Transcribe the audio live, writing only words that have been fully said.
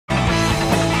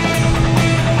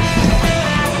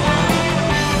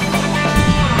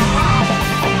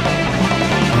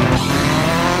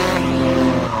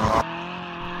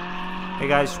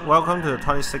guys, welcome to the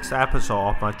 26th episode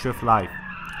of my drift life.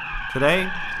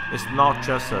 Today is not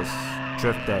just a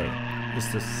drift day,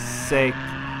 it's the sick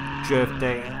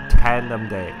drifting tandem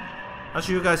day. As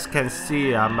you guys can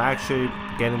see, I'm actually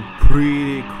getting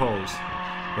pretty close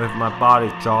with my buddy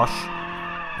Josh,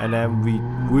 and then we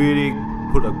really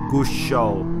put a good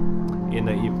show in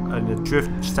the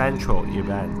Drift Central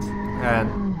event.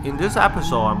 And in this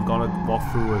episode, I'm gonna walk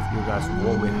through with you guys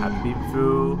what we have been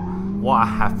through, what I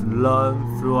have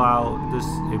learned throughout this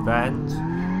event,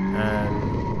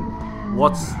 and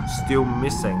what's still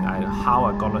missing and how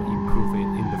I'm gonna improve it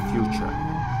in the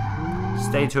future.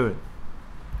 Stay tuned.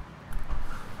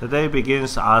 The day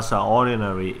begins as an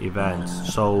ordinary event,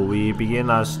 so we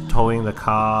begin as towing the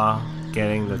car,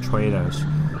 getting the trailers,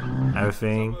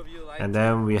 everything, and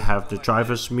then we have the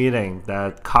driver's meeting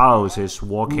that Carlos is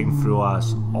walking through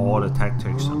us all the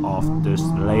tactics of this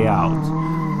layout.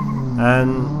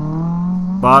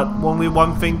 But only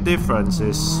one thing difference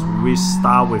is we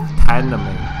start with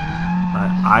tandeming.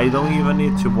 I don't even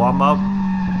need to warm up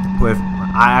with,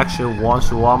 I actually want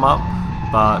to warm up,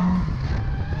 but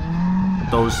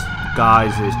those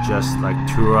guys is just like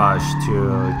too rushed to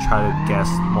try to get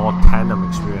more tandem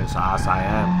experience as I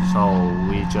am. So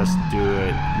we just do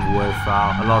it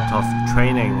without a lot of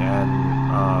training and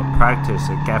practice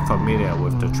and get familiar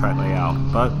with the track layout.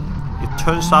 But it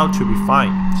turns out to be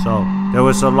fine. So there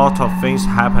was a lot of things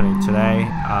happening today,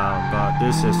 but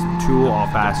this is two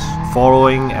of us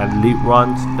following and lead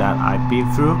runs that I've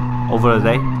been through over the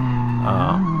day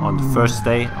on the first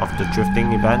day of the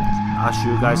drifting event. As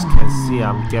you guys can see,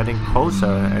 I'm getting closer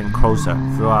and closer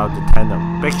throughout the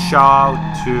tandem. Big shout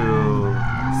out to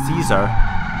Caesar.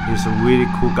 He's a really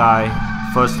cool guy,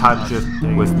 first time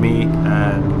drifting with me,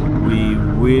 and we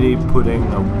really putting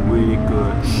a really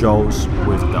good shows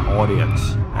with the audience.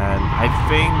 And I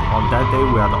think on that day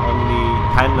we are the only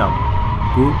tandem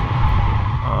group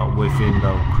within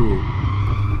the crew.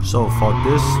 So for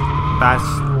this fast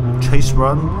chase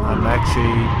run, I'm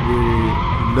actually really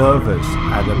nervous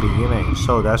at the beginning,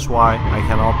 so that's why I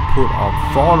cannot put on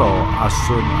follow as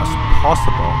soon as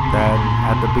possible. Then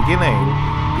at the beginning,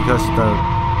 because the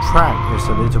track is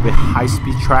a little bit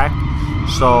high-speed track,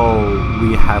 so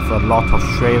we have a lot of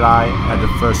straight line at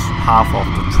the first half of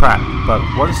the track. But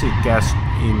once it gets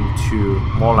into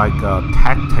more like a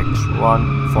tactics run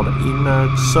for the inner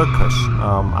circus,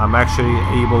 I'm actually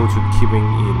able to keeping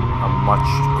in a much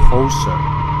closer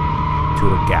to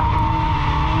the gap.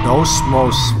 Those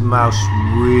smoke smells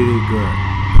really good.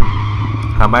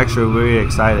 I'm actually really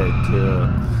excited to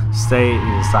stay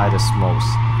inside the smokes.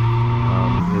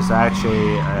 It's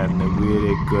actually a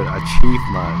really good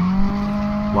achievement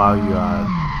while you are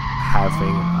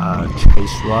having a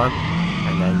chase run,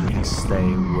 and then you can stay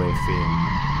within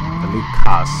the lead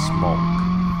car smoke.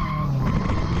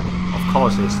 Of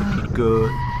course, it's a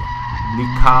good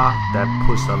lead car that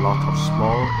puts a lot of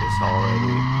smoke. It's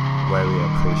already very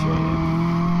appreciated.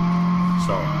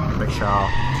 So, big shout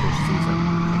out to Caesar.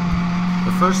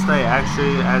 The first day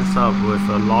actually ends up with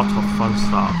a lot of fun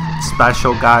stuff.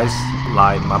 Special guys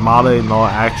like my mother-in-law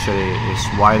actually is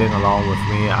riding along with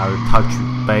me. I will touch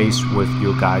base with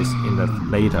you guys in the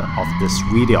later of this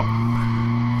video.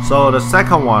 So the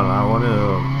second one I want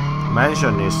to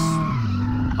mention is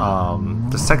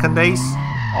the second days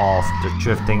of the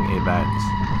drifting event.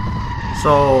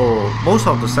 So most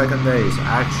of the second days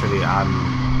actually I'm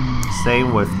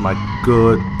staying with my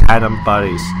good tandem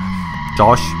buddies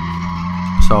Josh.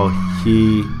 So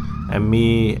he and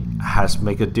me has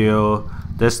made a deal.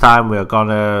 This time we are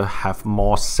gonna have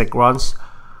more sick runs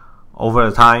over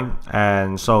the time,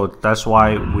 and so that's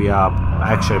why we are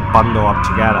actually bundled up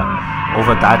together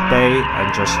over that day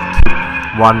and just keep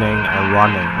running and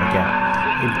running again.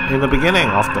 In the beginning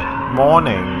of the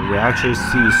morning, we actually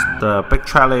see the big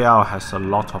track layout has a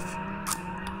lot of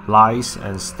lights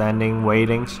and standing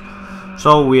waitings.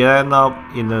 So we end up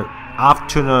in the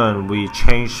afternoon, we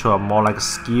change to a more like a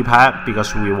ski pad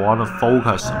because we want to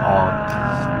focus on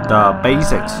the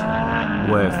basics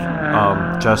with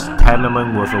just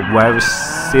tandeming with a very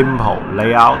simple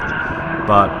layout,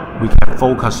 but we can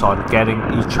focus on getting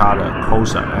each other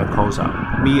closer and closer.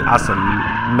 Me as a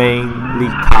main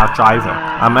lead car driver,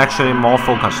 I'm actually more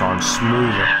focused on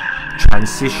smoother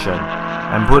transition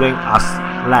and putting as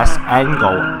less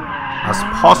angle as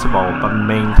possible, but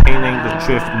maintaining the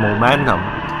drift momentum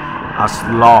as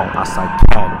long as I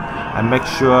can, and make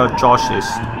sure Josh is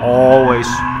always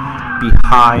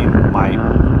behind my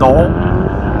door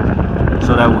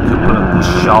so that we can put a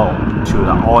good show to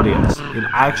the audience. It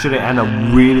actually ended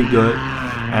up really good,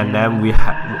 and then we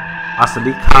had, as a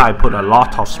lead car, I put a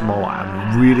lot of smoke.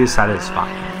 I'm really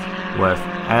satisfied with.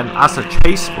 And as a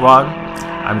chase run,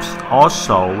 I'm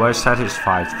also very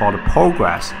satisfied for the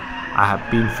progress I have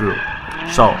been through.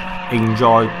 So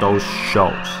enjoy those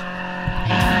shows.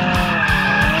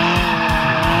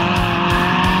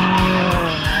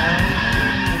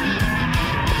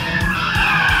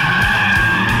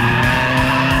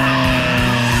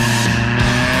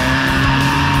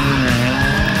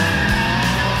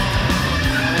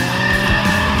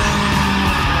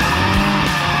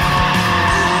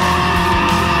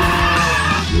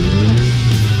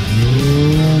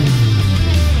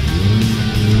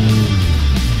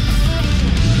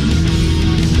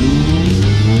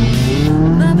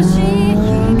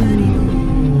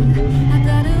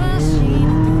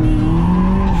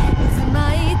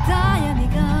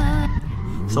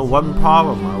 So one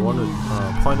problem I want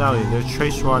to point out in this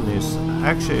chase run is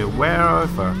actually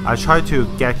wherever I try to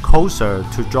get closer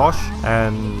to Josh,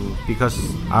 and because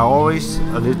I always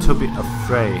a little bit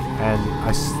afraid and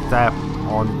I step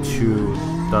onto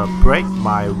the brake,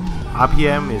 my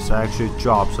RPM is actually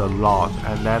drops a lot,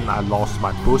 and then I lost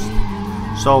my boost.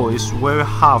 So it's very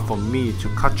hard for me to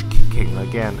catch kicking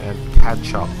again and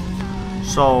catch up.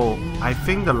 So I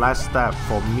think the last step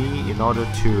for me in order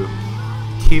to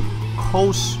keep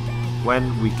close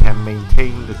when we can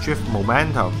maintain the drift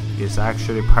momentum is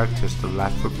actually practice the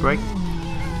left foot brake.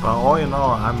 But all in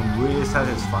all, I'm really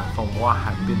satisfied from what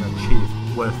has been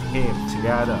achieved with him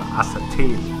together as a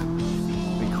team.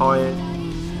 We call it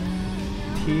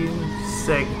Team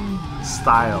Sig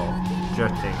style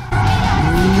drifting.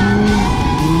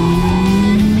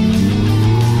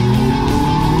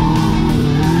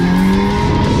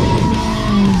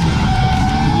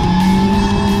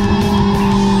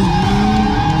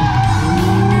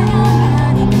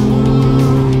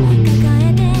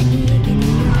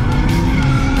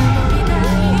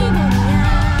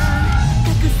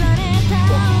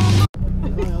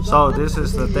 So this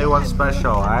is the day one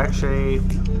special. I actually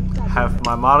have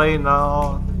my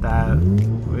mother-in-law that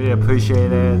really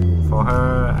appreciate it for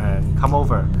her and come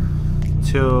over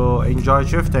to enjoy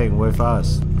drifting with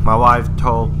us. My wife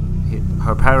told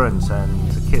her parents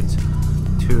and the kids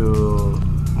to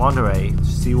Monterey to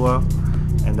SeaWorld,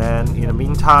 and then in the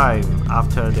meantime,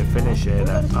 after they finish it,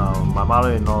 my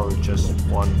mother-in-law just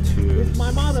want to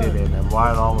sit in and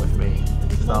ride along with me.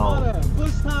 So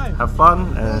have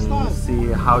fun and see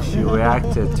how she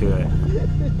reacted to it.